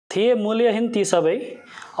थिए मूल्यहीन ती सबै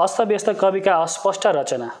अस्तव्यस्त कविका अस्पष्ट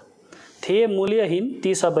रचना। थिए मूल्यहीन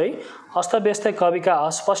ती सबै अस्तव्यस्त कविका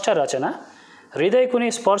अस्पष्ट रचना। हृदय कुनै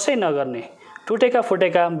स्पर्शै नगर्ने टुटेका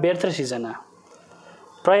फुटेका व्यर्थ सिर्जना।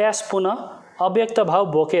 प्रयास पुनः अव्यक्त भाव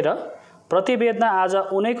बोकेर प्रतिवेदना आज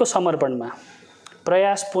उनैको समर्पणमा।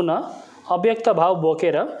 प्रयास पुनः अव्यक्त भाव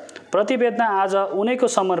बोकेर प्रतिवेदना आज उनैको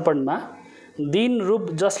समर्पणमा। दिन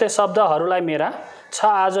रूप जसले शब्दहरूलाई मेरा छ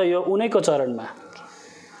आज यो उनैको चरणमा।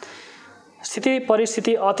 स्थिति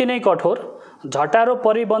परिस्थिति अति नै कठोर झटारो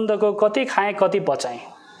परिबन्धको कति खाएँ कति पचाएँ।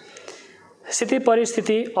 स्थिति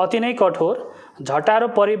परिस्थिति अति नै कठोर झटारो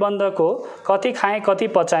परिबन्धको कति खाएँ कति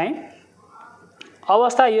पचाएँ।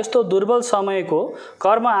 अवस्था यस्तो दुर्बल समयको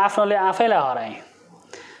कर्म आफ्नोले आफैलाई हराएँ।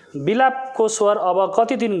 बिलापको स्वर अब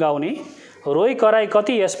कति दिन गाउने रोई कराई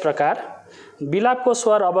कति यस प्रकार। बिलापको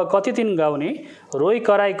स्वर अब कति दिन गाउने रोई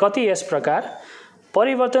कराई कति यस प्रकार।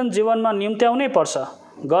 परिवर्तन जीवनमा निम्त्याउनै पर्छ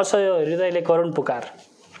गर्छ यो हृदयले करुण पुकार।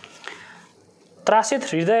 त्रासित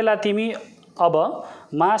हृदयलाई तिमी अब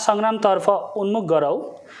महासङ्ग्रामतर्फ उन्मुख गराऊ।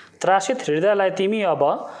 त्रासित हृदयलाई तिमी अब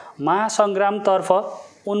महासङ्ग्रामतर्फ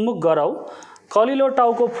उन्मुख गराऊ। कलिलो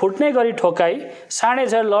टाउको फुट्ने गरी ठोकाई साँडे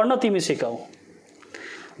झैँ लड्न तिमी सिकाऊ।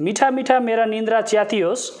 मिठा मिठा मेरा निन्द्रा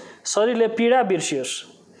च्यातियोस् शरीरले पीडा बिर्सियोस्।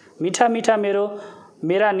 मिठा मिठा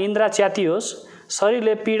मेरा निन्द्रा च्यातियोस्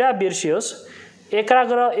शरीरले पीडा बिर्सियोस्।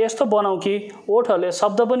 एकाग्र यस्तो बनाऊ कि ओठहरूले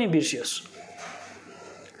शब्द पनि बिर्सियोस्।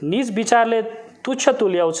 निज विचारले तुच्छ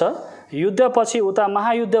तुल्याउँछ युद्धपछि उता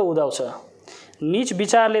महायुद्ध उदाउँछ। निज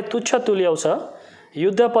विचारले तुच्छ तुल्याउँछ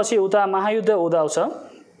युद्धपछि उता महायुद्ध उदाउँछ।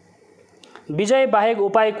 विजय बाहेक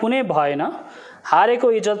उपाय कुनै भएन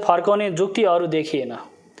हारेको इज्जत फर्काउने जुक्ति अरू देखिएन।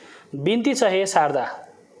 बिन्ती छ हे शारदा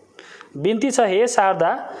बिन्ती छ हे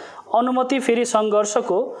शारदा अनुमति फेरि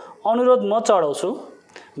सङ्घर्षको अनुरोध म चढाउँछु।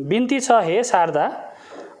 बिन्ती छ हे शारदा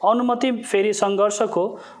अनुमति फेरि सङ्घर्षको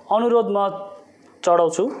अनुरोध म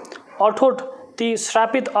चढाउँछु। अठोट ती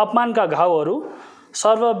श्रापित अपमानका घाउहरू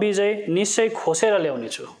सर्वविजय निश्चय खोसेर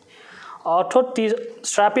ल्याउनेछु। अठोट ती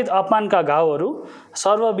श्रापित अपमानका घाउहरू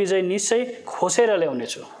सर्वविजय निश्चय खोसेर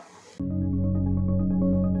ल्याउनेछु।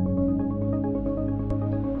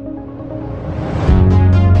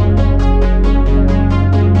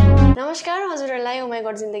 नमस्कार हजुरहरूलाई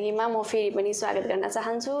ओएमजी जिन्दगीमा म फेरि पनि स्वागत गर्न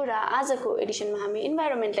चाहन्छु र आजको एडिसनमा हामी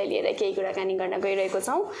इन्भाइरोमेन्टलाई लिएर केही कुराकानी गर्न गइरहेको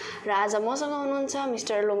छौँ र आज मसँग हुनुहुन्छ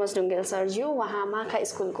मिस्टर लोमस ढुङ्गेल सरज्यू। उहाँ माखा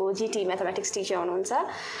स्कुलको जीटी म्याथमेटिक्स टिचर हुनुहुन्छ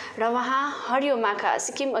र उहाँ हरियो माखा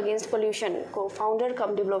सिक्किम अगेन्स्ट पोल्युसनको फाउन्डर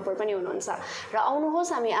कम डेभलपर पनि हुनुहुन्छ र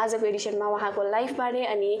आउनुहोस् हामी आजको एडिसनमा उहाँको लाइफबारे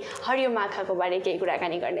अनि हरियो माखाको बारे केही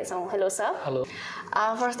कुराकानी गर्नेछौँ। Hello sir. हेलो।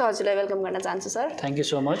 फर्स्ट त हजुरलाई वेलकम गर्न चाहन्छु sir. Thank you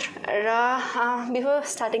so much. र बिफोर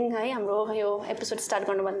स्टार्टिङ है हाम्रो यो एपिसोड स्टार्ट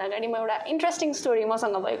गर्नुभन्दा अगाडि म एउटा इन्ट्रेस्टिङ स्टोरी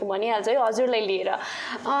मसँग भएको भनिहाल्छु है हजुरलाई लिएर।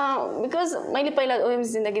 बिकज मैले पहिला ओएमजी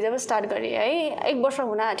जिन्दगी जब स्टार्ट गरेँ है 1 वर्ष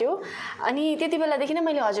हुन आँट्यो अनि त्यति बेलादेखि नै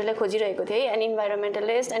मैले हजुरलाई खोजिरहेको थिएँ एन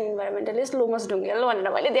इन्भाइरोमेन्टलिस्ट लोमस ढुङ्गेल भनेर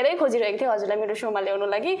मैले धेरै खोजिरहेको थिएँ हजुरलाई मेरो सोमा ल्याउनु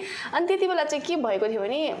लागि। अनि त्यति बेला चाहिँ के भएको थियो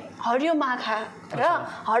भने हरियो माखा र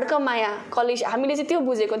हड्कमाया कलेज हामीले चाहिँ त्यो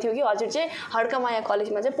बुझेको थियौँ कि हजुर चाहिँ हड्कमाया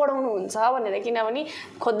कलेजमा चाहिँ पढाउनुहुन्छ भनेर। किनभने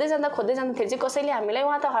खोज्दै जाँदाखेरि चाहिँ कसैले हामीलाई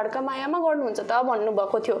उहाँ त हड्कमायामा गर्नुहुन्छ त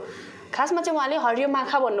भन्नुभएको थियो। खासमा चाहिँ उहाँले हरियो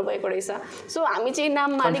माखा भन्नुभएको रहेछ। सो हामी चाहिँ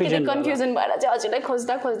नाममा अलिकति कन्फ्युजन भएर चाहिँ हजुरलाई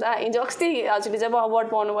खोज्दा हिजो अस्ति हजुरले जब अवार्ड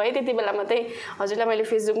पाउनुभयो त्यति बेला मात्रै हजुरलाई मैले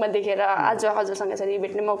फेसबुकमा देखेर आज हजुरसँग यसरी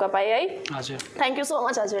भेट्ने मौका पाएँ है। हजुर थ्याङ्क यू सो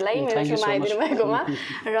मच हजुरलाई मेरो सोमा आइदिनु भएकोमा।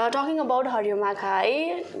 र टकिङ अबाउट हरियो माखा है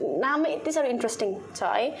नामै यति साह्रो इन्ट्रेस्टिङ छ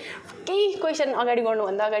है। केही क्वेसन अगाडि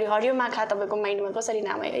गर्नुभन्दा अगाडि हरियो माखा तपाईँको माइन्डमा कसरी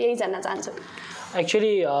नाम आयो यही जान्न चाहन्छु।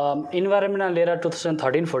 एक्चुअली इन्भाइरोमेन्टमा लिएर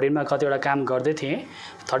 2013-14मा कतिवटा काम गर्दै थिएँ।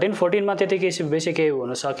 13-14मा त्यति बेसी केही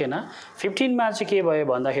हुन सकेन। 15मा चाहिँ के भयो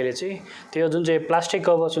भन्दाखेरि चाहिँ त्यो जुन चाहिँ प्लास्टिक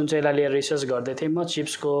कभर्स जुन चाहिँ यसलाई लिएर रिसर्च गर्दै थिएँ म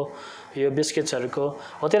चिप्सको यो बिस्किट्सहरूको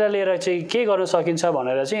हो त्यसलाई लिएर चाहिँ के गर्न सकिन्छ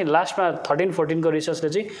भनेर चाहिँ लास्टमा 13-14को रिसर्चले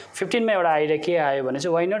चाहिँ 15मा एउटा आइडिया के आयो भने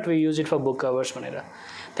चाहिँ why not we use it for book covers भनेर।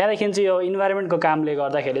 त्यहाँदेखि चाहिँ यो इन्भाइरोमेन्टको कामले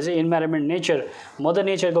गर्दाखेरि चाहिँ इन्भाइरोमेन्ट नेचर मदर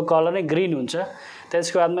नेचरको कलर नै ग्रिन हुन्छ।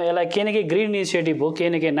 त्यसको बादमा यसलाई केही न केही ग्रिन इनिसिएटिभ हो केही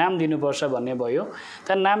न केही नाम दिनुपर्छ भन्ने भयो।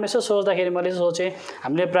 त्यहाँदेखि नाम यसो सोच्दाखेरि मैले सोचेँ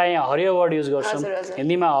हामीले प्रायः हरियो वर्ड युज गर्छौँ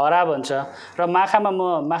हिन्दीमा हरा भन्छ र माखामा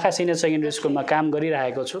म माखा सिनियर सेकेन्डरी स्कुलमा काम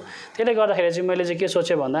गरिरहेको छु। त्यसले गर्दाखेरि चाहिँ मैले चाहिँ के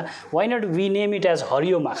सोचेँ भन्दा why not we name it as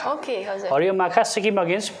हरियो माखा। हरियो माखा सिक्किम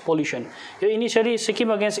अगेन्स्ट पोल्युसन। यो initially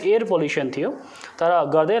Sikkim against air pollution थियो तर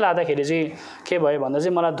गर्दै लाँदाखेरि चाहिँ के भयो भन्दा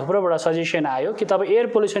चाहिँ मलाई थुप्रोबाट सजेसन आयो कि तपाईँ एयर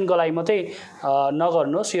पोल्युसनको लागि मात्रै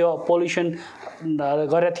नगर्नुहोस्, यो पोल्युसन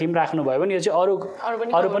गरेर थिम राख्नुभयो भने यो चाहिँ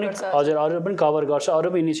अरू पनि हजुर अरू पनि कभर गर्छ, अरू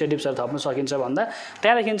पनि इनिसिएटिभ्सहरू थप्न सकिन्छ भन्दा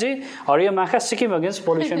त्यहाँदेखि चाहिँ हरियो माखा सिक्किम अगेन्स्ट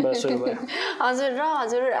पोल्युसन भएर सुरु भयो। हजुर र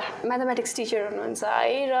हजुर म्याथमेटिक्स टिचर हुनुहुन्छ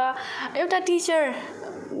है, र एउटा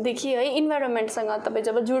टिचरदेखि है इन्भाइरोमेन्टसँग तपाईँ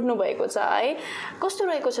जब जुड्नु भएको छ है, कस्तो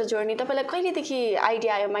रहेको छ जर्नी? तपाईँलाई कहिलेदेखि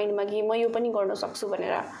आइडिया आयो माइन्डमा कि म यो पनि गर्न सक्छु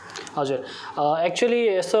भनेर? हजुर एक्चुअली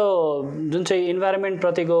यस्तो जुन चाहिँ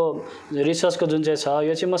इन्भाइरोमेन्टप्रतिको रिसर्चको जुन चाहिँ छ,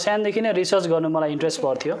 यो चाहिँ म सानोदेखि नै रिसर्च गर्नु मलाई इन्ट्रेस्ट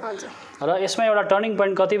पर्थ्यो र यसमा एउटा टर्निङ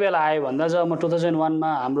पोइन्ट कति बेला आयो भन्दा जब म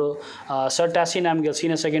 2001मा हाम्रो सरटासी नामको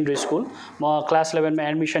सिनियर सेकेन्डरी स्कुल म क्लास 11मा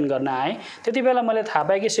एडमिसन गर्न आएँ, त्यति बेला मैले थाहा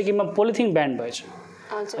पाएँ कि सिक्किममा पोलिथिन ब्यान्ड भएछ।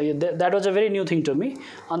 That was a very new thing to me.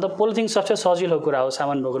 अन्त पोलिथिन सबसे सजिलो कुरा हो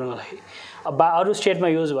सामान बोक्नको लागि, अरू स्टेटमा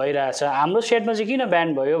युज भइरहेछ, हाम्रो स्टेटमा चाहिँ किन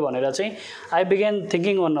ब्यान्ड भयो भनेर चाहिँ I began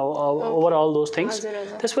thinking on over all those things.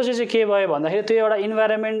 त्यसपछि चाहिँ के भयो भन्दाखेरि त्यो एउटा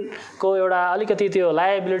इन्भाइरोमेन्टको एउटा अलिकति त्यो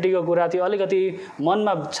लायबिलिटीको कुरा त्यो अलिकति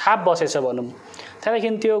मनमा छाप बसेछ भनौँ।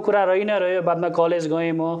 त्यहाँदेखि त्यो कुरा रह्यो, बादमा कलेज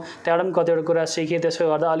गएँ म, त्यहाँबाट पनि कतिवटा कुरा सिकेँ, त्यसो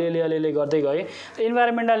गर्दा अलिअलि गर्दै गएँ।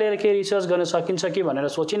 इन्भाइरोमेन्टलाई लिएर केही रिसर्च गर्न सकिन्छ कि भनेर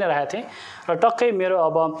सोचि नै राखेको थिएँ र टक्कै मेरो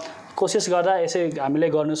अब कोसिस गर्दा यसै हामीले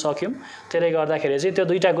गर्नु सक्यौँ। त्यसले गर्दाखेरि चाहिँ त्यो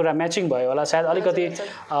दुईवटा कुरा म्याचिङ भयो होला सायद, अलिकति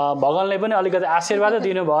भगवानले पनि अलिकति आशीर्वादै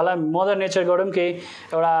दिनुभयो होला, मदर नेचरबाट पनि केही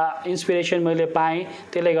एउटा इन्सपिरेसन मैले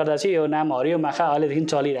पाएँ। त्यसले गर्दा चाहिँ यो नाम हरियो माखा अहिलेदेखि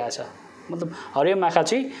चलिरहेछ। मतलब हरियो माखा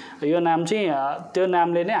चाहिँ यो नाम चाहिँ त्यो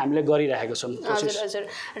नामले नै हामीले गरिरहेको छौँ कोसिस। हजुर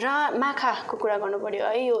र माखाको कुरा गर्नु पर्यो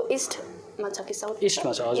है, यो ईस्टमा छ कि साउथ?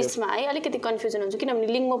 ईस्टमा छ। हजुर ईस्टमा है, अलिकति कन्फ्युजन हुन्छ किनभने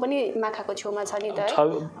लिङ्गो पनि माखाको छेउमा छ नि त है,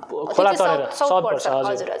 खोला तरेर साउथ पर्छ।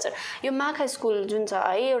 हजुर यो माखा स्कुल जुन छ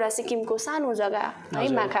है, एउटा सिक्किमको सानो जग्गा है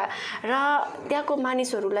माखा, र त्यहाँको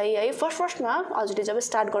मानिसहरूलाई है फर्स्टमा हजुरले जब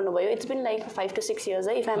स्टार्ट गर्नुभयो, it's been like 5 to 6 years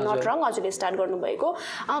है, इफ आइ एम नट रङ, हजुरले स्टार्ट गर्नुभएको,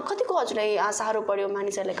 कतिको हजुरलाई साह्रो पर्यो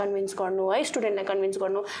मानिसहरूलाई कन्भिन्स गर्नु है, स्टुडेन्टलाई कन्भिन्स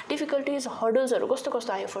गर्नु, डिफिकल्टिज हर्डल्सहरू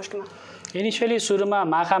कस्तो आयो फर्स्टमा? इनिसियली सुरुमा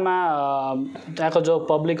माखामा त्यहाँको जो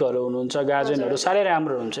पब्लिकहरू हुनुहुन्छ, गार्जेनहरू साह्रै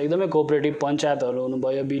राम्रो हुन्छ, एकदमै कोअपरेटिभ, पञ्चायतहरू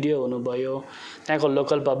हुनुभयो, बिडिओ हुनुभयो, त्यहाँको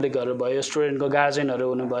लोकल पब्लिकहरू भयो, स्टुडेन्टको गार्जेनहरू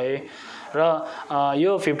हुनुभयो। र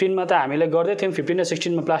यो 15मा त हामीले गर्दै थियौँ, 15 र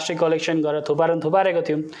 16मा प्लास्टिक कलेक्सन गरेर थुपारेको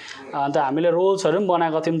थियौँ। अन्त हामीले रोल्सहरू पनि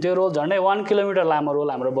बनाएको थियौँ, त्यो रोल झन्डै 1 किलोमिटर लामो रोल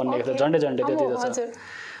हाम्रो बनिएको थियो, झन्डै त्यति त छ।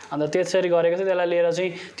 अन्त त्यसरी गरेको चाहिँ त्यसलाई लिएर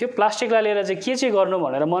चाहिँ त्यो प्लास्टिकलाई लिएर चाहिँ के चाहिँ गर्नु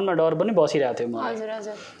भनेर मनमा डर पनि बसिरहेको थियो मलाई।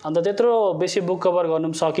 अन्त त्यत्रो बेसी बुक कभर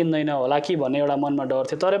गर्नु पनि सकिँदैन होला कि भन्ने एउटा मनमा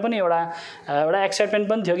डर थियो, तर पनि एउटा एक्साइटमेन्ट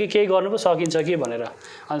पनि थियो कि केही गर्नु पो सकिन्छ कि भनेर।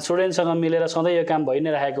 अनि स्टुडेन्टसँग मिलेर सधैँ यो काम भइ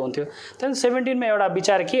नै राखेको हुन्थ्यो। त्यहाँदेखि 17मा एउटा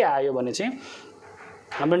विचार के आयो भने चाहिँ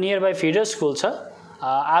हाम्रो नियर बाई फिडर स्कुल छ,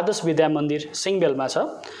 आदर्श विद्या मन्दिर सिङबेलमा छ,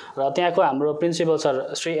 र त्यहाँको हाम्रो प्रिन्सिपल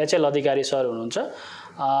सर श्री एचएल अधिकारी सर हुनुहुन्छ।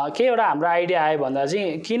 के एउटा हाम्रो आइडिया आयो भन्दा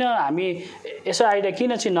चाहिँ किन हामी यसो आइडिया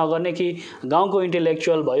किन चाहिँ नगर्ने कि गाउँको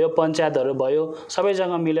इन्टेलेक्चुअल भयो, पञ्चायतहरू भयो,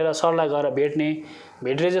 सबैसँग मिलेर सरलाई गएर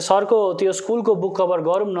भेटेर चाहिँ सरको त्यो स्कुलको बुक कभर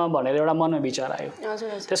गरौँ न भनेर एउटा मनमा विचार आयो।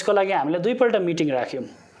 त्यसको लागि हामीले दुईपल्ट मिटिङ राख्यौँ,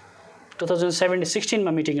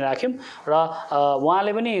 2016मा मिटिङ राख्यौँ र उहाँ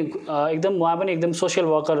पनि एकदम सोसियल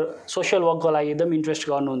वर्कको लागि एकदम इन्ट्रेस्ट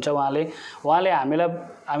गर्नुहुन्छ उहाँले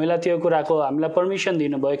हामीलाई त्यो कुराको हामीलाई पर्मिसन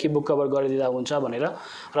दिनुभयो कि बुक कभर गरिदिँदा हुन्छ भनेर।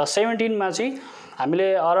 र 17मा चाहिँ हामीले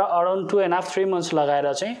अराउन्ड 2.5-3 months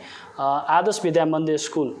लगाएर चाहिँ आदर्श विद्या मन्दिर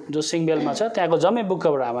स्कुल जो सिङबेलमा छ त्यहाँको जम्मै बुक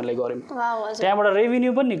कभर हामीले गऱ्यौँ। त्यहाँबाट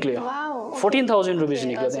रेभिन्यू पनि निक्ल्यो, 14,000 रुपिस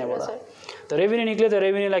निक्ल्यो त्यहाँबाट। त्यो रेभिन्यू निक्ल्यो, त्यो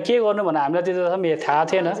रेभिन्यूलाई के गर्नु भने हामीलाई त्यति थाहा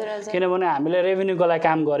थिएन, किनभने हामीले रेभिन्यूको लागि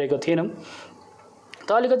काम गरेको थिएनौँ।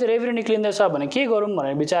 त अलिकति रेभिन्यू निक्लिँदैछ भने के गरौँ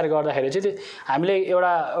भनेर विचार गर्दाखेरि चाहिँ हामीले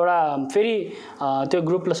एउटा फेरि त्यो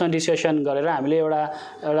ग्रुपसँग डिस्कसन गरेर हामीले एउटा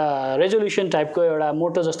रेजोल्युसन टाइपको एउटा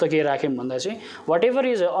मोटो जस्तो के राख्यौँ भन्दा चाहिँ what ever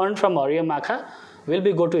is earn from हरियो माखा will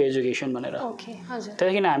be go to education भनेर।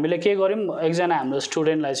 त्यहाँदेखि हामीले के गऱ्यौँ, एकजना हाम्रो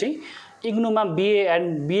स्टुडेन्टलाई चाहिँ इग्नुमा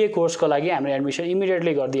बिए कोर्सको लागि हामीले एडमिसन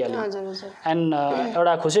इमिडिएटली गरिदिइहाल्यौँ। एन्ड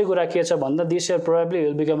एउटा खुसी कुरा के छ भन्दा this year probably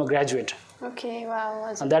will become a graduate.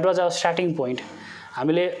 That was our starting point.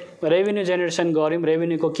 हामीले रेभिन्यू जेनेरेसन गऱ्यौँ,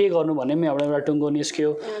 रेभिन्यूको के गर्नु भन्ने पनि एउटा टुङ्गो निस्क्यो,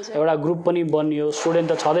 एउटा ग्रुप पनि बनियो,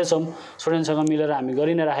 स्टुडेन्ट त छँदैछौँ, स्टुडेन्टसँग मिलेर हामी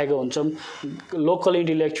गरि नै राखेको हुन्छौँ। लोकल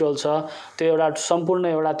इन्टेलेक्चुअल छ, त्यो एउटा सम्पूर्ण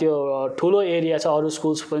एउटा त्यो ठुलो एरिया छ, अरू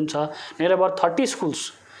स्कुल्स पनि छ, नियर अबाउट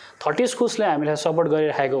 30 स्कुल्सले हामीलाई सपोर्ट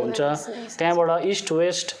गरिरहेको हुन्छ। त्यहाँबाट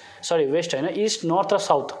वेस्ट होइन, इस्ट, नर्थ र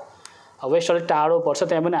साउथ, वेस्ट अलिक टाढो पर्छ,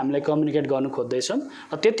 त्यहाँ पनि हामीले कम्युनिकेट गर्नु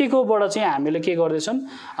खोज्दैछौँ। र त्यतिकोबाट चाहिँ हामीले के गर्दैछौँ,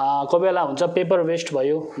 कोही बेला हुन्छ पेपर वेस्ट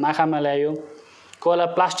भयो माखामा ल्यायो, कोही बेला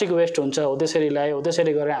प्लास्टिक वेस्ट हुन्छ हो त्यसरी ल्यायो, हो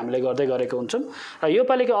त्यसरी गरेर हामीले गर्दै गरेको हुन्छौँ। र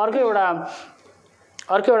योपालिको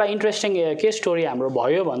अर्को एउटा इन्ट्रेस्टिङ के स्टोरी हाम्रो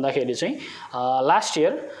भयो भन्दाखेरि चाहिँ लास्ट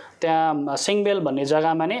इयर त्यहाँ सिङबेल भन्ने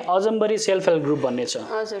जग्गामा नै अजम्बरी सेल्फ हेल्प ग्रुप भन्ने छ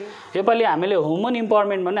योपालि हामीले वुमन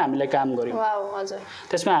इम्पावरमेन्टमा नै हामीले काम गऱ्यौँ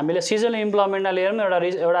त्यसमा हामीले सिजनल इम्प्लोइमेन्टलाई लिएर पनि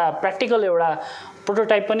एउटा प्र्याक्टिकल एउटा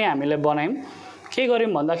प्रोटोटाइप पनि हामीले बनायौँ के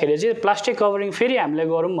गर्यौँ भन्दाखेरि चाहिँ प्लास्टिक कभरिङ फेरि हामीले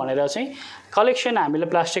गरौँ भनेर चाहिँ कलेक्सन हामीले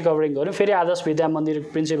प्लास्टिक कभरिङ गऱ्यौँ फेरि आदर्श विद्या मन्दिर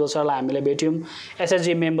प्रिन्सिपल सरलाई हामीले भेट्यौँ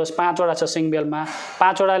एसएचजी मेम्बर्स 5वटा छ सिङबेलमा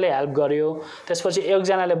 5वटाले हेल्प गर्यो त्यसपछि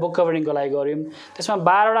एकजनाले बुक कभरिङको लागि गऱ्यौँ त्यसमा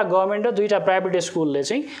 12वटा गभर्मेन्ट र 2टा प्राइभेट स्कुलले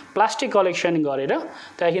चाहिँ प्लास्टिक कलेक्सन गरेर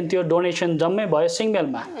त्यहाँदेखि त्यो डोनेसन जम्मै भयो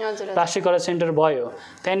सिङबेलमा प्लास्टिक कलेक्सन सेन्टर भयो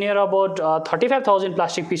त्यहाँनिर अबाउट 35,000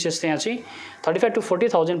 प्लास्टिक पिसेस त्यहाँ चाहिँ 35,000 to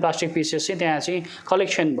 40,000 प्लास्टिक पिसेस चाहिँ त्यहाँ चाहिँ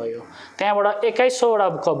कलेक्सन भयो त्यहाँबाट 2100वटा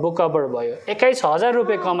बुक कभर भयो 21,000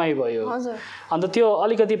 रुपियाँ कमाइ भयो अन्त त्यो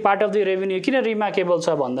अलिकति पार्ट अफ द रेभेन्यू किन रिमार्केबल छ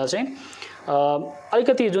भन्दा चाहिँ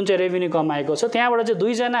अलिकति जुन चाहिँ रेभेन्यू कमाएको छ त्यहाँबाट चाहिँ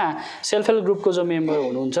 2जना सेल्फ हेल्प ग्रुपको जो मेम्बर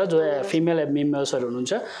हुनुहुन्छ जो फिमेल मेम्बर्सहरू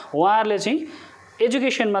हुनुहुन्छ उहाँहरूले चाहिँ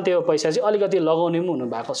एजुकेसनमा त्यो पैसा चाहिँ अलिकति लगाउने पनि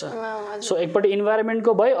हुनुभएको छ सो एकपट्टि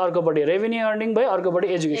इन्भाइरोमेन्टको भयो अर्कोपट्टि रेभेन्यू अर्निङ भयो अर्कोपट्टि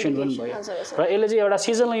एजुकेसन पनि भयो र यसले चाहिँ एउटा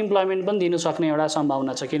सिजनल इम्प्लोइमेन्ट पनि दिनु सक्ने एउटा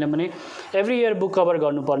सम्भावना छ किनभने एभ्री इयर बुक कभर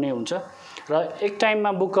गर्नुपर्ने हुन्छ र एक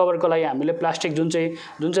टाइममा बुक कभरको लागि हामीले प्लास्टिक जुन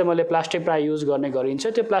चाहिँ मैले प्लास्टिक प्रायः युज गर्ने गरिन्छ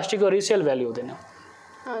त्यो प्लास्टिकको रिसेल भ्याल्यु हुँदैन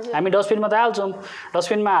हामी डस्टबिनमा त हाल्छौँ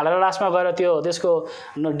डस्टबिनमा हालेर लास्टमा गएर त्यसको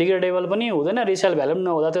डिग्रेडेबल पनि हुँदैन रिसेल भ्याल्यु पनि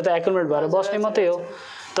नहुँदा त्यो त एकुमुलेट भएर बस्ने मात्रै हो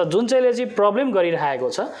त जुन चाहिँले चाहिँ प्रब्लम गरिरहेको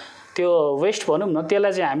छ त्यो वेस्ट भनौँ न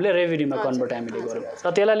त्यसलाई चाहिँ हामीले रेभेन्यूमा कन्भर्ट हामीले गऱ्यौँ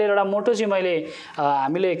र त्यसलाई लिएर एउटा मोटो चाहिँ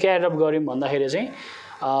हामीले के एडप्ट गऱ्यौँ भन्दाखेरि चाहिँ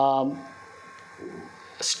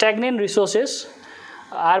stagnant resources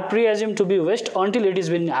are प्रिएज्युम to be West until it is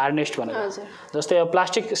been harnessed भनेर जस्तै अब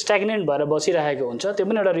प्लास्टिक स्ट्याग्नेन्ट भएर बसिरहेको हुन्छ त्यो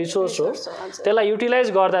पनि एउटा रिसोर्स हो त्यसलाई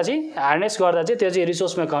युटिलाइज गर्दा चाहिँ हार्नेस गर्दा चाहिँ त्यो चाहिँ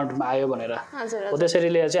रिसोर्समा काउन्टमा आयो भनेर हो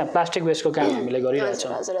त्यसरीले चाहिँ प्लास्टिक वेस्टको काम हामीले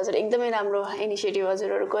गरिरहेछौँ हजुर एकदमै राम्रो इनिसिएटिभ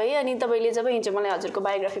हजुरहरूको है अनि तपाईँले जब हिजो मलाई हजुरको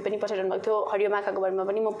बायोग्राफी पनि पठाइरहनु भएको थियो हरियो माखाको बारेमा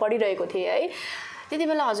पनि म पढिरहेको थिएँ है त्यति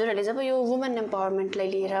बेला हजुरहरूले जब यो वुमेन एम्पावरमेन्टलाई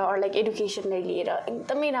लिएर अर लाइक एडुकेसनलाई लिएर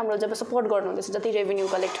एकदमै राम्रो जब सपोर्ट गर्नुहुँदैछ जति रेभेन्यू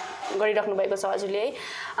कलेक्ट गरिराख्नु भएको छ हजुरले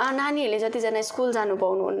है नानीहरूले जतिजना स्कुल जानु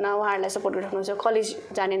पाउनुहुन्न उहाँहरूलाई सपोर्ट गरिराख्नुहुन्छ कलेज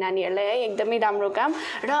जाने नानीहरूलाई है एकदमै राम्रो काम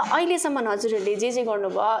र अहिलेसम्म हजुरहरूले जे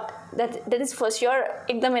गर्नुभयो द्याट इज फर स्योर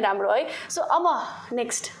एकदमै राम्रो है सो अब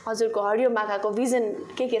नेक्स्ट हजुरको हरियो माखाको भिजन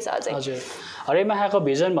के छ अझै हजुर हरियो माखाको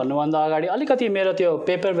भिजन भन्नुभन्दा अगाडि अलिकति मेरो त्यो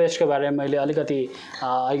पेपर वेस्टको बारेमा मैले अलिकति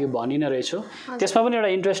अघि भनिन रहेछु त्यसमा पनि एउटा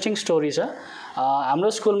इन्ट्रेस्टिङ स्टोरी छ हाम्रो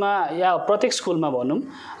स्कुलमा या प्रत्येक स्कुलमा भनौँ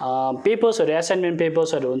पेपर्सहरू एसाइनमेन्ट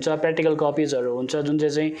पेपर्सहरू हुन्छ प्र्याक्टिकल कपिजहरू हुन्छ जुन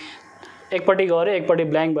चाहिँ एकपट्टि गएर एकपट्टि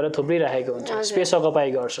ब्ल्याङ्क भएर थुप्रिरहेको हुन्छ स्पेस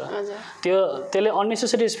अकुपाई गर्छ त्यसले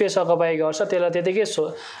अननेसेसरी स्पेस अकुपाई गर्छ त्यसलाई त्यतिकै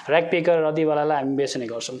ऱ्याक पेकर रदीवालालाई हामी बेच्ने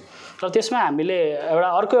गर्छौँ र त्यसमा हामीले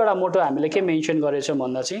अर्को एउटा मोटो हामीले के मेन्सन गरेछौँ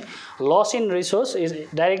भन्दा चाहिँ loss in resource is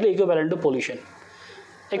directly equivalent to pollution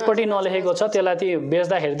एकपट्टि नलेखेको छ त्यसलाई त्यो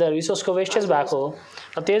बेच्दाखेरि त रिसोर्सको वेस्टेज भएको हो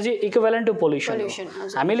र त्यो चाहिँ इक्विभ्यालेन्ट टु पोल्युसन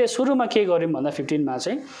हामीले सुरुमा के गर्यौँ भन्दा 15मा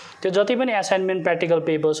चाहिँ त्यो जति पनि एसाइनमेन्ट प्र्याक्टिकल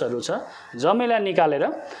पेपर्सहरू छ जम्मैलाई निकालेर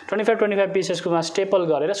 25 पिसेसकोमा स्टेपल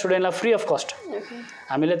गरेर स्टुडेन्टलाई फ्री अफ कस्ट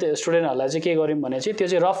हामीले त्यो स्टुडेन्टहरूलाई चाहिँ के गर्यौँ भने चाहिँ त्यो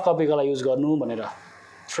चाहिँ रफ कपीको लागि युज गर्नु भनेर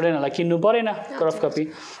स्टुडेन्टहरूलाई किन्नु परेन रफ कपी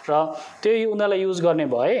र त्यो उनीहरूलाई युज गर्ने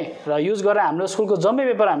भए र युज गरेर हाम्रो स्कुलको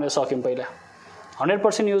जम्मै पेपर हामीले सक्यौँ पहिला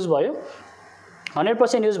 100% युज भयो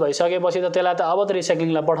 100% युज भइसकेपछि त त्यसलाई त अब त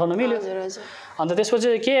रिसाइक्लिङलाई पठाउन मिल्यो अन्त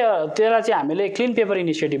त्यसपछि के त्यसलाई चाहिँ हामीले क्लिन पेपर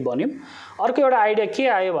इनिसिएटिभ भन्यौँ अर्को एउटा आइडिया के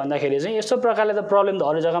आयो भन्दाखेरि चाहिँ यस्तो प्रकारले त प्रब्लम त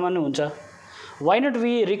अरू जग्गामा पनि हुन्छ why not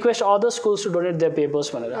we request other schools to donate there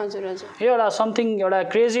papers भनेर यो एउटा समथिङ एउटा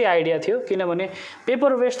क्रेजी आइडिया थियो किनभने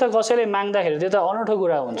पेपर वेस्ट त कसैले माग्दाखेरि त्यो त अनौठो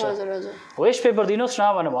कुरा हुन्छ वेस्ट पेपर दिनुहोस्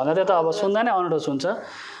न भनेर भन्दा त्यो त अब सुन्दा नै अनौठो सुन्छ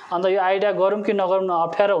अन्त यो आइडिया गरौँ कि नगरौँ न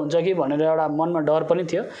अप्ठ्यारो हुन्छ कि भनेर एउटा मनमा डर पनि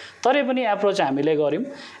थियो तरै पनि एप्रोच हामीले गऱ्यौँ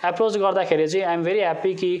एप्रोच गर्दाखेरि चाहिँ आइएम भेरी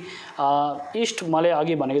ह्याप्पी कि इस्ट मैले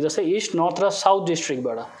अघि भनेको जस्तै इस्ट नर्थ र south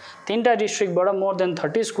डिस्ट्रिक्टबाट 3टा डिस्ट्रिक्टबाट more than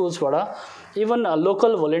 30 स्कुल्सबाट even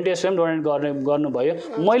local भोलिन्टियर्सले पनि डोनेट गर्नुभयो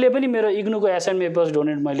मैले पनि मेरो इग्नुको एसाइनमेन्ट पेपर्स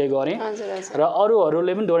डोनेट मैले गरेँ र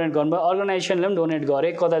अरूहरूले पनि डोनेट गर्नुभयो अर्गनाइजेसनले पनि डोनेट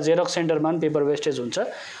गरेँ कता जेरक्स सेन्टरमा पनि पेपर वेस्टेज हुन्छ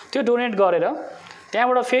त्यो डोनेट गरेर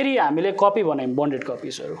त्यहाँबाट फेरि हामीले कपी बनायौँ बन्डेड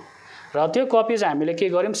कपिजहरू र त्यो कपिज हामीले के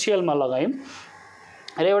गर्यौँ सेलमा लगायौँ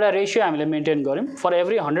र एउटा रेसियो हामीले मेन्टेन गर्यौँ for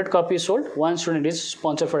every 100 copy sold 1 student is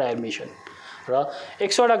sponsor for admission र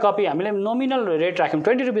 100वटा कपी हामीले नोमिनल रेट राख्यौँ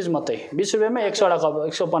 20 रुपिस मात्रै 20 रुपियाँमा 100वटा कपी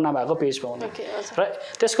 100 पन्ना भएको पेज पाउने र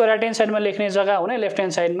त्यसको राइट ह्यान्ड साइडमा लेख्ने जग्गा हुने लेफ्ट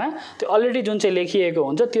ह्यान्ड साइडमा त्यो अलरेडी जुन चाहिँ लेखिएको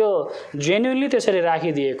हुन्छ त्यो जेन्युनली त्यसरी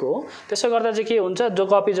राखिदिएको हो त्यसो गर्दा चाहिँ के हुन्छ जो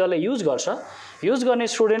कपी जसले युज गर्छ युज गर्ने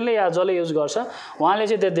स्टुडेन्टले या जसले युज गर्छ उहाँले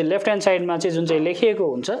चाहिँ त्यो लेफ्ट ह्यान्ड साइडमा चाहिँ जुन चाहिँ लेखिएको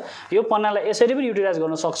हुन्छ यो पन्नालाई यसरी पनि युटिलाइज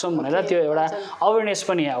गर्न सक्छौँ भनेर त्यो एउटा अवेरनेस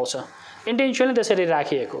पनि आउँछ इन्टेन्सनली त्यसरी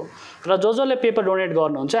राखिएको र जसले पेपर डोनेट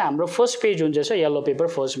गर्नुहुन्छ हाम्रो फर्स्ट पेज हुन्छ छ येलो पेपर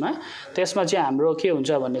फर्स्टमा त्यसमा चाहिँ हाम्रो के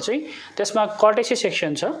हुन्छ भने चाहिँ त्यसमा कर्टेसी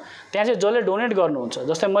सेक्सन छ त्यहाँ चाहिँ जसले डोनेट गर्नुहुन्छ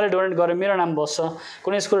जस्तै मैले डोनेट गरेँ मेरो नाम बस्छ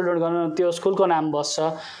कुनै स्कुलले डोनेट गर्नु त्यो स्कुलको नाम बस्छ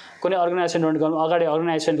कुनै अर्गनाइजेसन डोनेट गर्नु अगाडि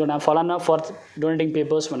अर्गनाइजेसनको नाम फलाना फर डोनेटिङ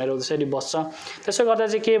पेपर्स भनेर त्यसरी बस्छ त्यसो गर्दा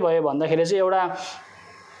चाहिँ के भयो भन्दाखेरि चाहिँ एउटा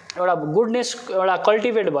गुडनेस एउटा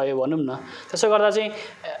कल्टिभेट भयो भनौँ न त्यसो गर्दा चाहिँ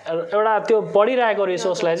एउटा त्यो पढिरहेको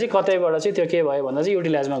रिसोर्सलाई चाहिँ कतैबाट चाहिँ त्यो के भयो भन्दा चाहिँ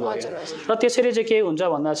युटिलाइजमा गयो र त्यसरी चाहिँ के हुन्छ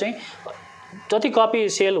भन्दा चाहिँ जति कपी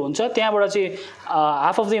सेल हुन्छ त्यहाँबाट चाहिँ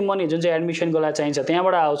हाफ अफ द मनी जुन चाहिँ एडमिसनको लागि चाहिन्छ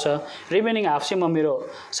त्यहाँबाट आउँछ रिमेनिङ हाफ चाहिँ म मेरो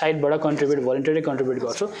साइडबाट कन्ट्रिब्युट भोलिन्टरी कन्ट्रिब्युट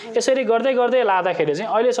गर्छु यसरी गर्दै गर्दै लाँदाखेरि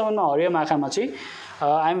चाहिँ अहिलेसम्ममा हरियो माखामा चाहिँ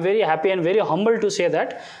I am very happy and very humble to say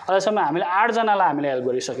that अहिलेसम्म हामीले 8 जनालाई हामीले हेल्प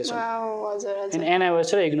गरिसकेछौँ इन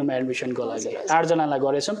एनआइएस र इग्नुमा एडमिसनको लागि 8 जनालाई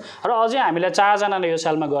गरेछौँ र अझै हामीले 4 जनाले यो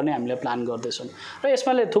सालमा गर्ने हामीले प्लान गर्दैछौँ र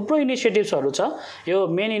यसमा थुप्रो इनिसिएटिभ्सहरू छ यो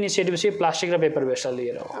मेन इनिसिएटिभ चाहिँ प्लास्टिक र पेपर वेस्टलाई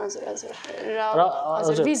लिएर हो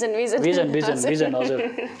र भिजन हजुर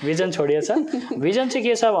भिजन छोडिएछ भिजन चाहिँ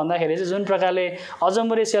के छ भन्दाखेरि चाहिँ जुन प्रकारले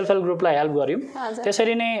अजम्बरी सेल्फ हेल्प ग्रुपलाई हेल्प गर्यौँ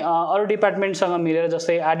त्यसरी नै अरू डिपार्टमेन्टसँग मिलेर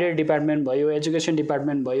जस्तै आरडिएड डिपार्टमेन्ट भयो एजुकेसन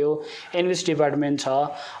डिपार्टमेन्ट भयो एनभिस डिपार्टमेन्ट छ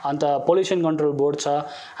अन्त पोल्युसन कन्ट्रोल बोर्ड छ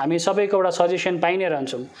हामी सबैको एउटा सजेसन पाइ नै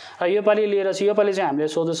रहन्छौँ र योपालि लिएर चाहिँ योपालि चाहिँ हामीले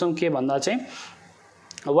सोध्छौँ के भन्दा चाहिँ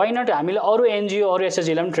वाइ नट हामीले अरू एनजिओ अरू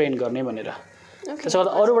एसएचजीलाई पनि ट्रेन गर्ने भनेर त्यसो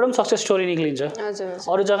गर्दा अरूबाट पनि सक्सेस स्टोरी निक्लिन्छ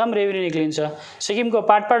अरू जग्गा पनि रेभेन्यू निक्लिन्छ सिक्किमको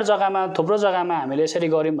पाट जग्गामा थुप्रो जग्गामा हामीले यसरी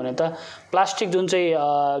गऱ्यौँ भने त प्लास्टिक जुन चाहिँ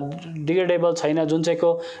डिग्रेडेबल छैन जुन चाहिँको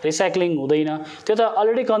रिसाइक्लिङ हुँदैन त्यो त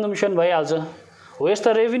अलरेडी कन्जम्सन भइहाल्छ वेस्ट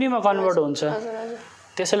त रेभेन्यूमा कन्भर्ट हुन्छ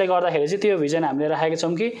त्यसैले गर्दाखेरि चाहिँ त्यो भिजन हामीले राखेका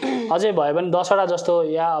छौँ कि अझै भयो भने 10वटा जस्तो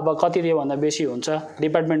या अब कति दियो भन्दा बेसी हुन्छ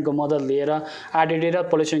डिपार्टमेन्टको मद्दत लिएर आरडिडी र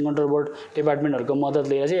पोल्युसन कन्ट्रोल बोर्ड डिपार्टमेन्टहरूको मद्दत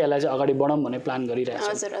लिएर चाहिँ यसलाई चाहिँ अगाडि बढाउँ भन्ने प्लान गरिरहेको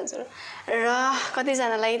छौँ हजुर र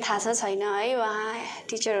कतिजनालाई थाहा छैन है उहाँ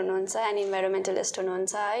टिचर हुनुहुन्छ अनि इन्भाइरोमेन्टलिस्ट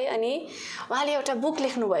हुनुहुन्छ है अनि उहाँले एउटा बुक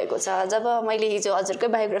लेख्नु भएको छ जब मैले हिजो हजुरकै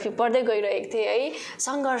बायोग्राफी पढ्दै गइरहेको थिएँ है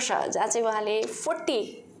सङ्घर्ष जहाँ चाहिँ उहाँले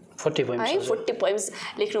 40 पोइम्स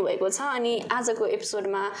लेख्नु भएको छ अनि आजको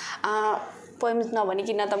एपिसोडमा पोइम्स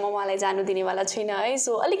नभनिकन त म उहाँलाई जानु दिनेवाला छुइनँ है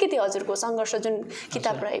सो अलिकति हजुरको सङ्घर्ष जुन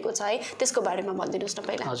किताब रहेको छ है त्यसको बारेमा भनिदिनुहोस् न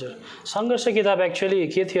पहिला हजुर सङ्घर्ष किताब एक्चुअली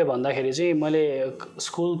के थियो भन्दाखेरि चाहिँ मैले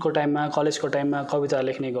स्कुलको टाइममा कलेजको टाइममा कविता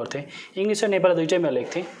लेख्ने गर्थेँ इङ्ग्लिस र नेपाली दुइटैमा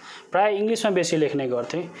लेख्थेँ प्रायः इङ्ग्लिसमा बेसी लेख्ने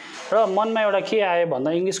गर्थेँ र मनमा एउटा के आयो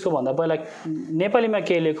भन्दा इङ्ग्लिसको भन्दा पहिला नेपालीमा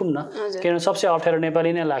केही लेखौँ न किनभने सबसे अप्ठ्यारो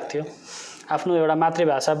नेपाली नै लाग्थ्यो आफ्नो एउटा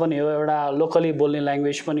मातृभाषा पनि हो एउटा लोकली बोल्ने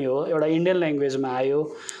ल्याङ्ग्वेज पनि हो एउटा इन्डियन ल्याङ्ग्वेजमा आयो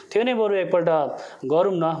त्यो नै बरु एकपल्ट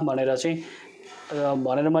गरौँ न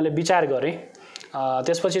भनेर मैले विचार गरेँ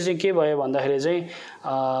त्यसपछि चाहिँ के भयो भन्दाखेरि चाहिँ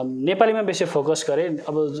नेपालीमा बेसी फोकस गरेँ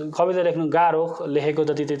अब कविता लेख्नु गाह्रो लेखेको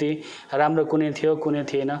जति त्यति राम्रो कुनै थियो कुनै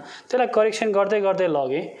थिएन त्यसलाई करेक्सन गर्दै गर्दै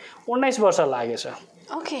लगेँ 19 वर्ष लागेछ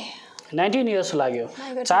 19 इयर्स लाग्यो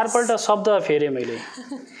 4 पल्ट शब्द फेरेँ मैले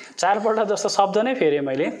 4 पल्ट जस्तो शब्द नै फेरेँ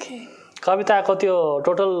मैले कविताको त्यो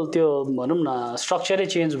टोटल त्यो भनौँ न स्ट्रक्चरै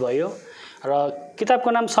चेन्ज भयो र किताबको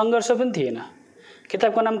नाम सङ्घर्ष पनि थिएन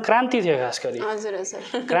किताबको नाम क्रान्ति थियो खास गरी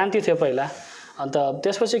क्रान्ति थियो पहिला अन्त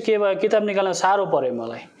त्यसपछि के भयो किताब निकाल्न साह्रो पर्यो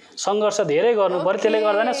मलाई सङ्घर्ष धेरै गर्नु पर्यो त्यसले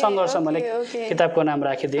गर्दा नै सङ्घर्ष मैले किताबको नाम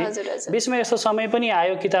राखिदिएँ बिचमा यस्तो समय पनि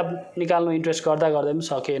आयो किताब निकाल्नु इन्ट्रेस्ट गर्दा पनि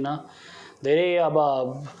सकेन धेरै अब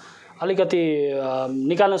अलिकति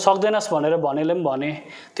निकाल्न सक्दैनस् भनेर भनेले पनि भने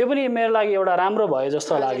त्यो पनि मेरो लागि एउटा राम्रो भयो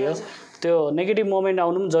जस्तो लाग्यो त्यो नेगेटिभ मोमेन्ट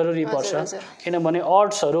आउनु पनि जरुरी पर्छ किनभने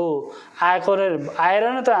अर्ड्सहरू आएर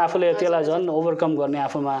नै त आफूले त्यसलाई झन् ओभरकम गर्ने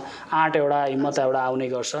आफूमा आँट एउटा हिम्मत एउटा आउने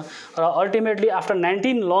गर्छ र अल्टिमेटली आफ्टर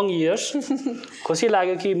 19 लङ इयर्स खुसी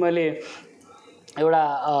लाग्यो कि मैले एउटा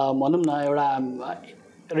भनौँ न एउटा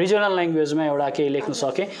रिजनल ल्याङ्ग्वेजमा एउटा केही लेख्न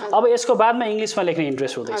सकेँ अब यसको बादमा इङ्ग्लिसमा लेख्ने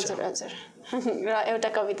इन्ट्रेस्ट हुँदैछ र एउटा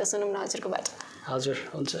कविता सुनौँ न हजुरकोबाट हजुर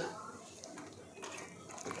हुन्छ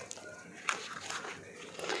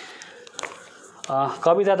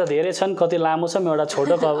कविता त धेरै छन् कति लामो छ म एउटा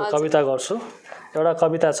छोटो कविता गर्छु एउटा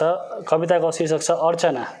कविता छ कविताको शीर्षक छ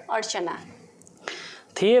अर्चना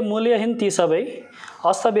थिए मूल्यहीन ती सबै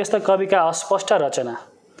अस्तव्यस्त कविका अस्पष्ट रचना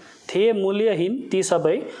थिए मूल्यहीन ती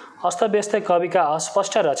सबै अस्तव्यस्त कविका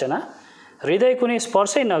अस्पष्ट रचना हृदय कुनै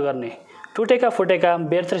स्पर्शै नगर्ने टुटेका फुटेका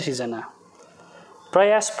व्यर्थ सिर्जना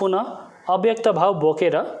प्रयास पुनः अव्यक्त भाव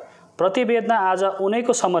बोकेर प्रतिवेदना आज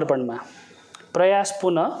उनैको समर्पणमा प्रयास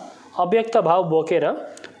पुनः अव्यक्त भाव बोकेर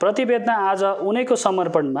प्रतिवेदना आज उनैको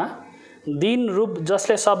समर्पणमा दिन रूप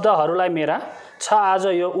जसले शब्दहरूलाई मेरा छ आज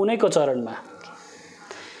यो उनैको चरणमा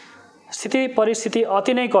स्थिति परिस्थिति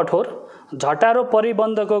अति नै कठोर झटारो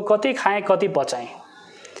परिबन्धको कति खाएँ कति पचाएँ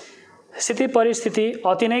स्थिति परिस्थिति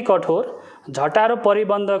अति नै कठोर झटारो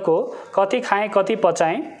परिबन्धको कति खाएँ कति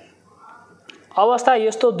पचाएँ अवस्था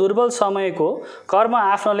यस्तो दुर्बल समयको कर्म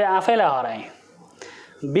आफ्नोले आफैलाई हराएँ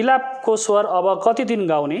बिलापको स्वर अब कति दिन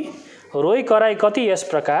गाउने रोई कराई कति यस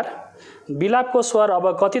प्रकार बिलापको स्वर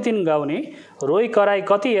अब कति दिन गाउने रोई कराई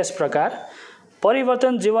कति यस प्रकार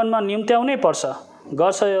परिवर्तन जीवनमा निम्त्याउनै पर्छ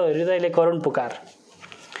गर्छ यो हृदयले करुण पुकार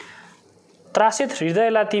त्रासित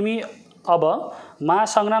हृदयलाई तिमी अब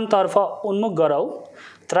महासङ्ग्रामतर्फ उन्मुख गराऊ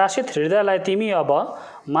त्रासित हृदयलाई तिमी अब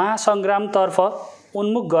महासङ्ग्रामतर्फ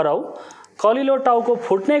उन्मुख गराऊ कलिलो टाउको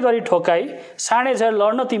फुट्ने गरी ठोकाई साँडे झैँ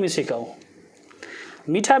लड्न तिमी सिकाऊ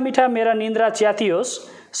मिठा मिठा मेरा निन्द्रा च्यातियोस्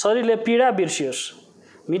शरीरले पीडा बिर्सियोस्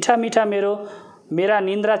मिठा मिठा मेरा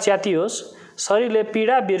निन्द्रा च्यातियोस् शरीरले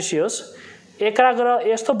पीडा बिर्सियोस् एकाग्र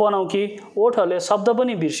यस्तो बनाऊ कि ओठहरूले शब्द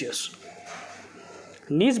पनि बिर्सियोस्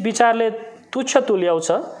निज विचारले तुच्छ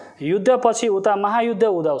तुल्याउँछ युद्धपछि उता महायुद्ध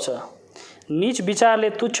उदाउँछ निज विचारले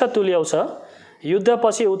तुच्छ तुल्याउँछ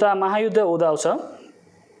युद्धपछि उता महायुद्ध उदाउँछ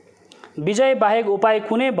विजय बाहेक उपाय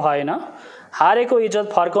कुनै भएन हारेको इज्जत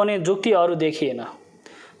फर्काउने जुक्ति अरू देखिएन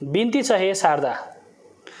बिन्ती छ हे शारदा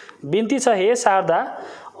बिन्ती छ हे शारदा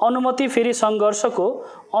अनुमति फेरि सङ्घर्षको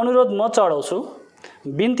अनुरोध म चढाउँछु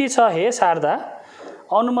बिन्ती छ हे शारदा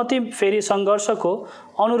अनुमति फेरि सङ्घर्षको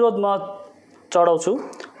अनुरोध म चढाउँछु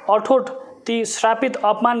अठोट ती श्रापित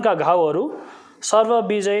अपमानका घाउहरू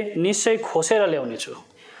सर्वविजय निश्चय खोसेर ल्याउनेछु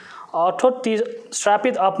अठोट ती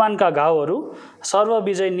श्रापित अपमानका घाउहरू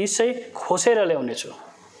सर्वविजय निश्चय खोसेर ल्याउनेछु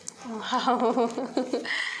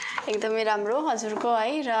एकदमै राम्रो हजुरको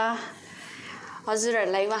है र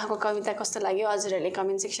हजुरहरूलाई उहाँको कविता कस्तो लाग्यो हजुरहरूले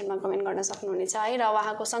कमेन्ट सेक्सनमा कमेन्ट गर्न सक्नुहुनेछ है र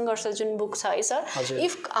उहाँको सङ्घर्ष जुन बुक छ है सर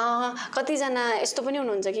इफ कतिजना यस्तो पनि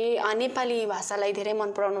हुनुहुन्छ कि नेपाली भाषालाई धेरै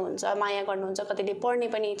मन पराउनुहुन्छ माया गर्नुहुन्छ कतिले पढ्ने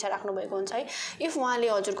पनि इच्छा राख्नुभएको हुन्छ है इफ उहाँले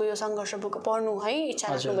हजुरको यो सङ्घर्ष बुक पढ्नु है इच्छा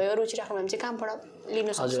राख्नुभयो रुचि राख्नुभयो भने चाहिँ कहाँबाट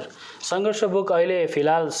लिनु सक्छ हजुर सङ्घर्ष बुक अहिले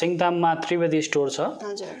फिलहाल सिङताममा त्रिवेदी स्टोर छ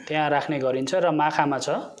त्यहाँ राख्ने गरिन्छ र माखामा छ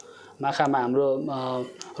माखामा हाम्रो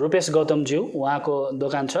रुपेश गौतमज्यू उहाँको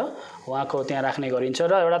दोकान छ उहाँको त्यहाँ राख्ने गरिन्छ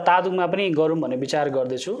र एउटा तादुङमा पनि गरौँ भन्ने विचार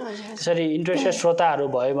गर्दैछु त्यसरी इन्ट्रेस्टेड श्रोताहरू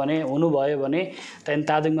भयो भने हुनुभयो भने त्यहाँदेखि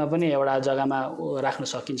तादुङमा पनि एउटा जग्गामा राख्न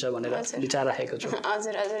सकिन्छ भनेर विचार राखेको छु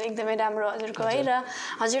हजुर हजुर एकदमै राम्रो हजुरको है र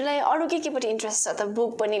हजुरलाई अरू के पट्टि इन्ट्रेस्ट छ त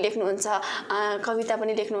बुक पनि लेख्नुहुन्छ कविता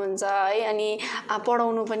पनि लेख्नुहुन्छ है अनि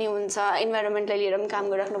पढाउनु पनि हुन्छ इन्भाइरोमेन्टलाई लिएर पनि काम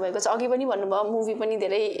गरिराख्नु भएको छ अघि पनि भन्नुभयो मुभी पनि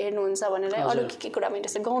धेरै हेर्नुहुन्छ भनेर अरू के कुरामा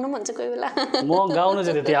इन्ट्रेस्ट गाउनु पनि हुन्छ कोही बेला म गाउनु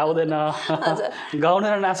चाहिँ त्यति आउँदैन गाउनु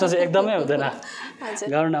र नाच्नु चाहिँ एकदमै हुँदैन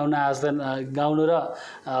गाउनु र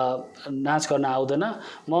नाच गर्न आउँदैन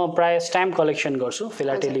म प्राय स्ट्याम्प कलेक्सन गर्छु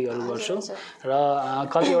फिलाटेलीहरू गर्छु र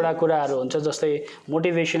कतिवटा कुराहरू हुन्छ जस्तै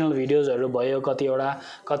मोटिभेसनल भिडियोजहरू भयो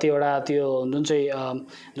कतिवटा त्यो जुन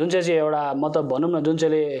चाहिँ एउटा मतलब भनौँ न जुन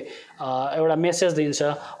चाहिँले एउटा मेसेज दिन्छ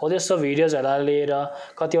हो त्यस्तो भिडियोजहरूलाई लिएर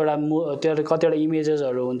कतिवटा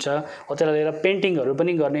इमेजेसहरू हुन्छ हो त्यसलाई लिएर पेन्टिङहरू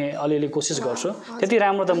पनि गर्ने अलिअलि कोसिस गर्छु त्यति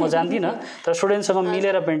राम्रो त म जान्दिनँ तर स्टुडेन्टसँग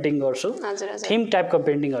मिलेर पेन्टिङ गर्छु थिम टाइपको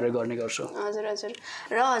पेन्टिङहरू गर्ने गर्छु हजुर हजुर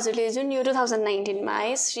र हजुरले जुन यो 2019 मा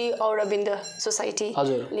है श्री अरविन्द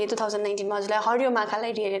सोसाइटीले 2019 मा हजुरलाई हरियो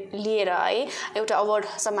माखालाई लिएर है एउटा अवार्ड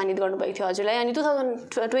सम्मानित गर्नुभएको थियो हजुरलाई अनि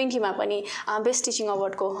 2020 मा पनि बेस्ट टिचिङ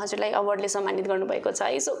अवार्डको हजुरलाई अवार्डले सम्मानित गर्नुभएको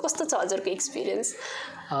छ है सो कस्तो छ हजुरको एक्सपिरियन्स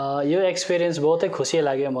यो एक्सपिरियन्स बहुतै खुसी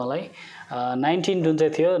लाग्यो मलाई 19 जुन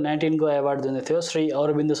चाहिँ थियो 19 को अवार्ड जुन चाहिँ थियो श्री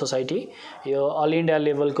अरविन्द सोसाइटी यो अल इन्डिया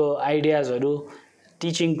लेभलको आइडियाजहरू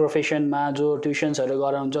टिचिङ प्रोफेसनमा जो ट्युसन्सहरू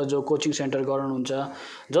गराउनुहुन्छ जो कोचिङ सेन्टर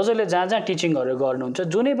गराउनुहुन्छ जसले जहाँ टिचिङहरू गर्नुहुन्छ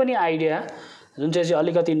जुनै पनि आइडिया जुन चाहिँ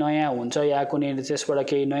अलिकति नयाँ हुन्छ या कुनै त्यसबाट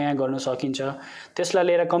केही नयाँ गर्न सकिन्छ त्यसलाई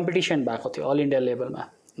लिएर कम्पिटिसन भएको थियो अल इन्डिया लेभलमा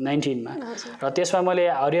 19 मा र त्यसमा मैले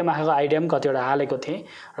हरियो माखाको आइडिया पनि कतिवटा हालेको थिएँ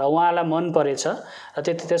र उहाँलाई मन परेछ र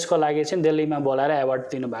त्यसको लागि चाहिँ दिल्लीमा बोलाएर अवार्ड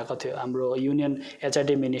दिनुभएको थियो हाम्रो युनियन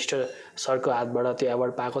एचआरडी मिनिस्टर सरको हातबाट त्यो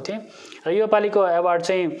अवार्ड पाएको थिएँ र यो पालिको अवार्ड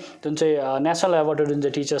चाहिँ जुन चाहिँ नेसनल अवार्ड जुन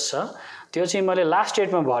चाहिँ टिचर्स छ त्यो चाहिँ मैले लास्ट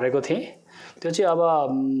डेटमा भरेको थिएँ त्यो चाहिँ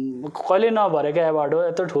अब कहिले नभरेको अवार्ड हो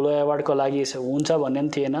यत्रो ठुलो अवार्डको लागि हुन्छ भन्ने पनि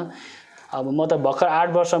थिएन अब म त भर्खर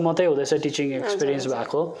 8 वर्ष मात्रै हुँदैछ टिचिङ एक्सपिरियन्स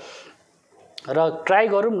भएको र ट्राई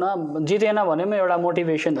गरौँ न, जितेन भने पनि एउटा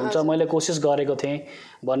मोटिभेसन हुन्छ, मैले कोसिस गरेको थिएँ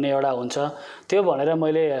भन्ने एउटा हुन्छ। त्यो भनेर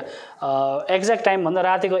मैले एक्ज्याक्ट टाइमभन्दा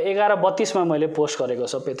रातिको 11:32मा मैले पोस्ट गरेको,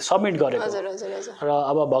 सबै सबमिट गरेको। र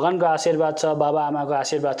अब भगवानको आशीर्वाद छ, बाबाआमाको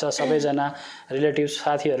आशीर्वाद छ, सबैजना रिलेटिभ्स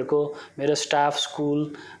साथीहरूको, मेरो स्टाफ, स्कुल,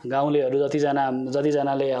 गाउँलेहरू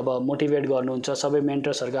जतिजनाले अब मोटिभेट गर्नुहुन्छ, सबै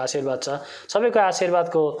मेन्टर्सहरूको आशीर्वाद छ। सबैको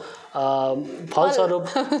आशीर्वादको फलस्वरूप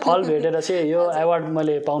फल भेटेर चाहिँ यो एवार्ड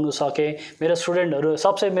मैले पाउनु सकेँ। मेरो स्टुडेन्टहरू,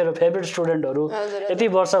 सबसे मेरो फेभरेट स्टुडेन्टहरू, यति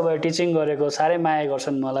वर्ष भयो टिचिङ गरेको, साह्रै माया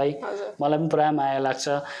गर्छन् मलाई पनि पुरा माया लाग्छ।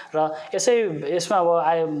 र यसमा अब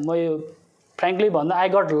म यो फ्रेङ्कली भन्दा आई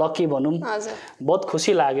गट लकी भनौँ, बहुत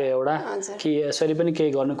खुसी लाग्यो एउटा कि यसरी पनि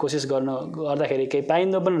केही गर्नु कोसिस गर्दाखेरि केही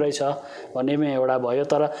पाइँदो पनि रहेछ भन्ने पनि एउटा भयो।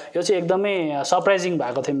 तर यो चाहिँ एकदमै सरप्राइजिङ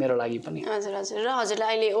भएको थियो मेरो लागि पनि। हजुर हजुर। र हजुरलाई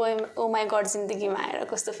अहिले ओ माई गड जिन्दगीमा आएर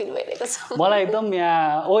कस्तो फिल भइरहेको छ? मलाई एकदम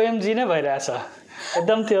यहाँ ओएमजी नै भइरहेछ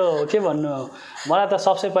एकदम। त्यो के भन्नु, मलाई त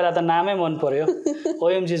सबसे पहिला त नामै मन पर्यो,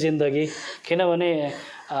 ओएमजी जिन्दगी। किनभने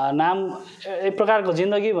नाम एक प्रकारको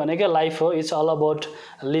जिन्दगी भनेकै लाइफ हो। It's all about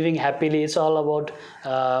living happily, it's all about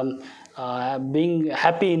being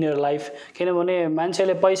happy in your life. किनभने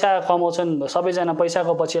मान्छेले पैसा कमाउँछन्, सबैजना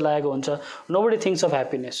पैसाको पछि लागेको हुन्छ। नोबडी थिङ्क्स अफ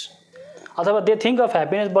ह्याप्पिनेस, अथवा they think of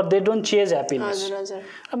happiness but they don't chase happiness.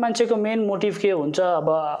 र मान्छेको मेन मोटिभ के हुन्छ, अब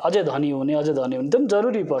अझै धनी हुने एकदम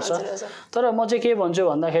जरुरी पर्छ। तर म चाहिँ के भन्छु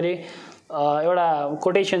भन्दाखेरि एउटा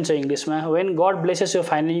कोटेसन छ इङ्ग्लिसमा, when God blesses you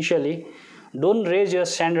financially don't raise your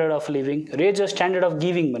standard of living, raise your standard of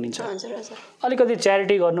giving भनिन्छ। अलिकति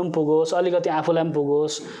च्यारिटी गर्नु पनि पुगोस्, अलिकति आफूलाई पनि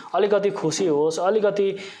पुगोस्, अलिकति खुसी होस्,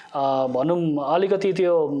 अलिकति भनौँ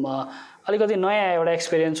अलिकति नयाँ एउटा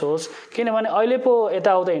एक्सपिरियन्स होस्। किनभने अहिले पो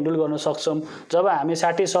यताउता हिन्डुल गर्न सक्छौँ। जब हामी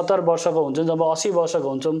 60-70 वर्षको हुन्छौँ, जब 80 वर्षको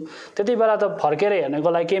हुन्छौँ, त्यति बेला त फर्केर हेर्नको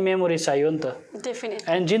लागि के मेमोरिज चाहियो नि त।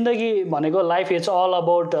 एन्ड जिन्दगी भनेको life it's all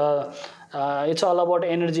about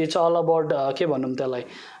energy, it's all about के भनौँ त्यसलाई,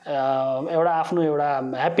 एउटा आफ्नो एउटा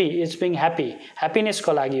ह्याप्पी, इट्स बिङ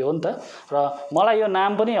ह्याप्पिनेसको लागि हो नि त। र मलाई यो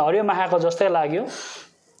नाम पनि हरियो माखाको जस्तै लाग्यो,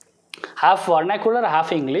 हाफ भर्नाकुलर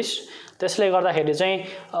हाफ इङ्ग्लिस। त्यसले गर्दाखेरि चाहिँ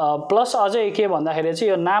प्लस अझै के भन्दाखेरि चाहिँ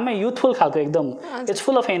यो नामै युथफुल खालको एकदम, इट्स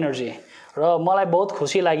फुल अफ एनर्जी। र मलाई बहुत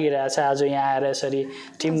खुसी लागिरहेछ आज यहाँ आएर यसरी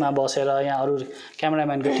टिममा बसेर। यहाँ अरू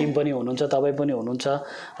क्यामेराम्यानको टिम पनि हुनुहुन्छ, तपाईँ पनि हुनुहुन्छ।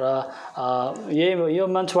 र यो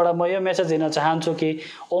मञ्चबाट म यो मेसेज दिन चाहन्छु कि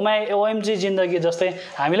ओएमजी जिन्दगी जस्तै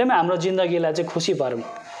हामीले पनि हाम्रो जिन्दगीलाई चाहिँ खुसी पारौँ,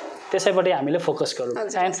 त्यसैपट्टि हामीले फोकस गरौँ।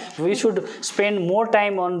 And we should spend more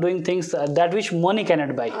time on doing things that which money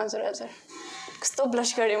cannot by. कस्तो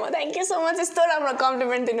ब्लस गरेँ म। थ्याङ्क यू सो मच, यस्तो राम्रो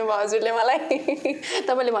कम्प्लिमेन्ट दिनुभयो हजुरले मलाई।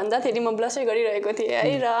 तपाईँले भन्दाखेरि म ब्लसै गरिरहेको थिएँ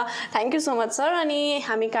है। र thank you so much sir. अनि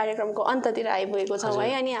हामी कार्यक्रमको अन्ततिर आइपुगेको छौँ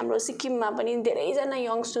है। अनि हाम्रो सिक्किममा पनि धेरैजना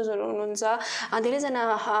यङ्स्टर्सहरू हुनुहुन्छ, धेरैजना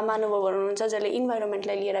महानुभावहरू हुनुहुन्छ जसले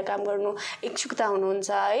इन्भाइरोमेन्टलाई लिएर काम गर्नु इच्छुकता हुनुहुन्छ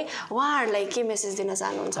है। उहाँहरूलाई के मेसेज दिन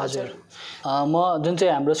चाहनुहुन्छ? हजुर, म जुन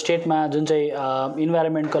चाहिँ हाम्रो स्टेटमा जुन चाहिँ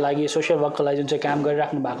इन्भाइरोमेन्टको लागि, सोसियल वर्कको लागि जुन चाहिँ काम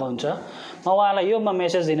गरिराख्नु भएको हुन्छ, म उहाँलाई यो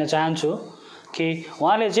मेसेज दिन चाहन्छु कि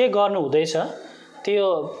उहाँले जे गर्नु हुँदैछ त्यो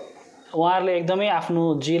उहाँहरूले एकदमै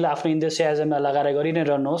आफ्नो जिल, आफ्नो इन्थुसियाजमलाई लगाएर गरि नै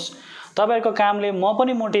रहनुहोस्। तपाईँहरूको कामले म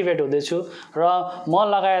पनि मोटिभेट हुँदैछु र म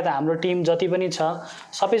लगायत हाम्रो टिम जति पनि छ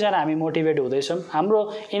सबैजना हामी मोटिभेट हुँदैछौँ। हाम्रो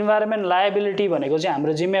इन्भाइरोमेन्ट लायबिलिटी भनेको चाहिँ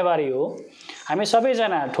हाम्रो जिम्मेवारी हो। हामी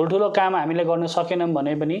सबैजना ठुल्ठुलो काम हामीले गर्न सकेनौँ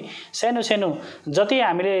भने पनि सानो सानो जति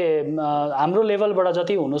हामीले हाम्रो लेभलबाट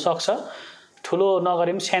जति हुनसक्छ, ठुलो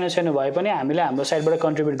नगरे पनि सानो सानो भए पनि हामीले हाम्रो साइडबाट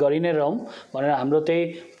कन्ट्रिब्युट गरि नै रहौँ भनेर हाम्रो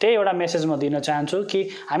त्यही एउटा मेसेज म दिन चाहन्छु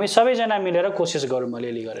कि हामी सबैजना मिलेर कोसिस गरौँ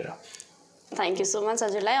अलिअलि गरेर। थ्याङ्क यू सो मच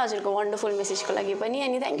हजुरलाई, हजुरको वन्डरफुल मेसेजको लागि पनि।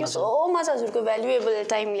 अनि थ्याङ्क यू सो मच हजुरको भ्यालुएबल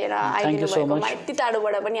टाइम लिएर आइदिनु भएको, यति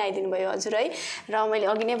टाढोबाट पनि आइदिनु भयो हजुर है। र मैले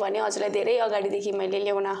अघि नै भने हजुरलाई धेरै अगाडिदेखि मैले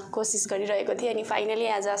ल्याउन कोसिस गरिरहेको थिएँ, अनि फाइनली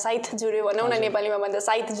आज साइत जुर्यो भनौँ न, नेपालीमा भन्दा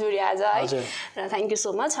साइत जुर्यो आज है। र थ्याङ्क यू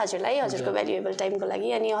सो मच हजुरलाई, हजुरको भ्यालुएबल टाइमको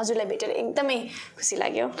लागि। अनि हजुरलाई भेटेर एकदमै खुसी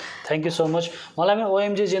लाग्यो। Thank you so much. मलाई पनि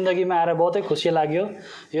ओएमजी जिन्दगीमा आएर बहुतै खुसी लाग्यो।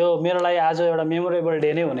 यो मेरो लागि आज एउटा मेमोरेबल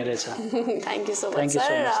डे नै हुने रहेछ। Thank you so much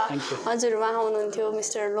sir. हजुर, उहाँ हुनुहुन्थ्यो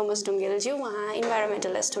मिस्टर लोमस ढुङ्गेलज्यू, उहाँ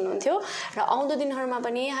इन्भाइरोमेन्टलिस्ट हुनुहुन्थ्यो। र आउँदो दिनहरूमा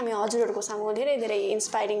पनि हामी हजुरहरूको सामु धेरै धेरै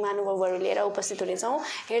इन्सपाइरिङ महानुभावहरू लिएर उपस्थित हुनेछौँ।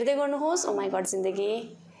 हेर्दै गर्नुहोस् ओ माई गड जिन्दगी।